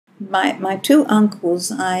my two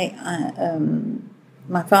uncles, my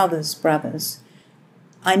father's brothers,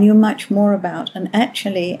 I knew much more about. And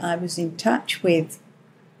actually, I was in touch with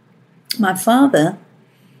my father.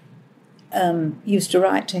 Used to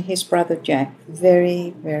write to his brother Jack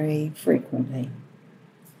very, very frequently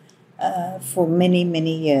for many,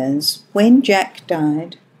 many years. When Jack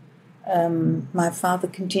died, my father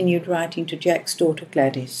continued writing to Jack's daughter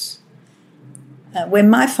Gladys. When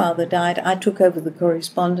my father died, I took over the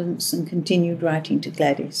correspondence and continued writing to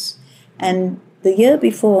Gladys. And the year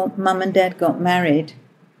before Mum and Dad got married,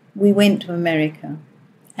 we went to America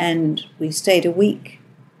and we stayed a week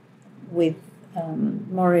with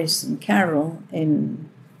Maurice and Carol in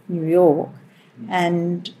New York,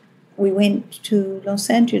 and we went to Los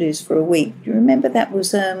Angeles for a week. Do you remember that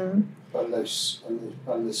was Palisades?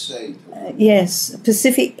 Yes,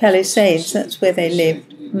 Pacific Palisades. That's where they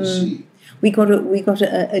lived. We got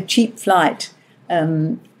a cheap flight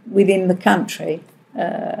within the country,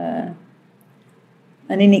 an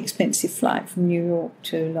inexpensive flight from New York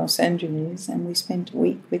to Los Angeles, and we spent a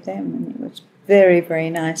week with them, and it was very, very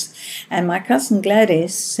nice. And my cousin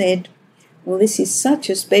Gladys said, well, this is such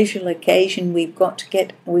a special occasion, we've got to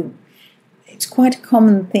get... It's quite a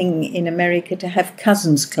common thing in America to have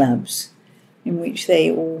cousins clubs in which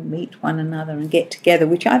they all meet one another and get together,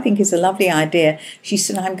 which I think is a lovely idea. She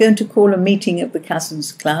said, I'm going to call a meeting of the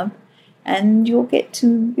cousins club, and you'll get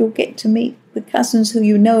to meet the cousins who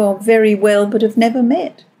you know of very well but have never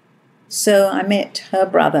met. So I met her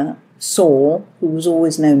brother, Saul, who was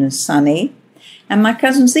always known as Sonny, and my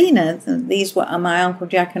cousin Zena. These were my Uncle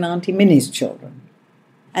Jack and Auntie Minnie's children.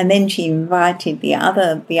 And then she invited the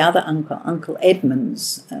other uncle, Uncle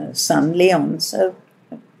Edmund's son, Leon.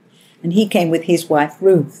 And he came with his wife,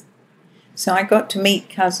 Ruth. So I got to meet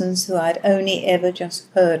cousins who I'd only ever just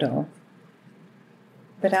heard of.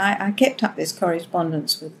 But I kept up this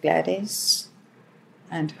correspondence with Gladys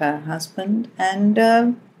and her husband, and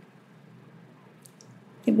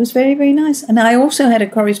it was very, very nice. And I also had a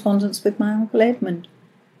correspondence with my Uncle Edmund,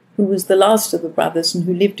 who was the last of the brothers and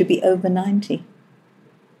who lived to be over 90.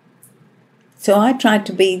 So I tried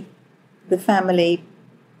to be the family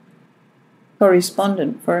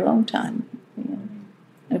correspondent for a long time. And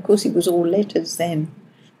of course it was all letters then.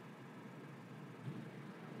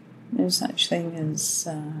 No such thing as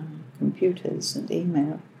computers and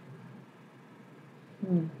email.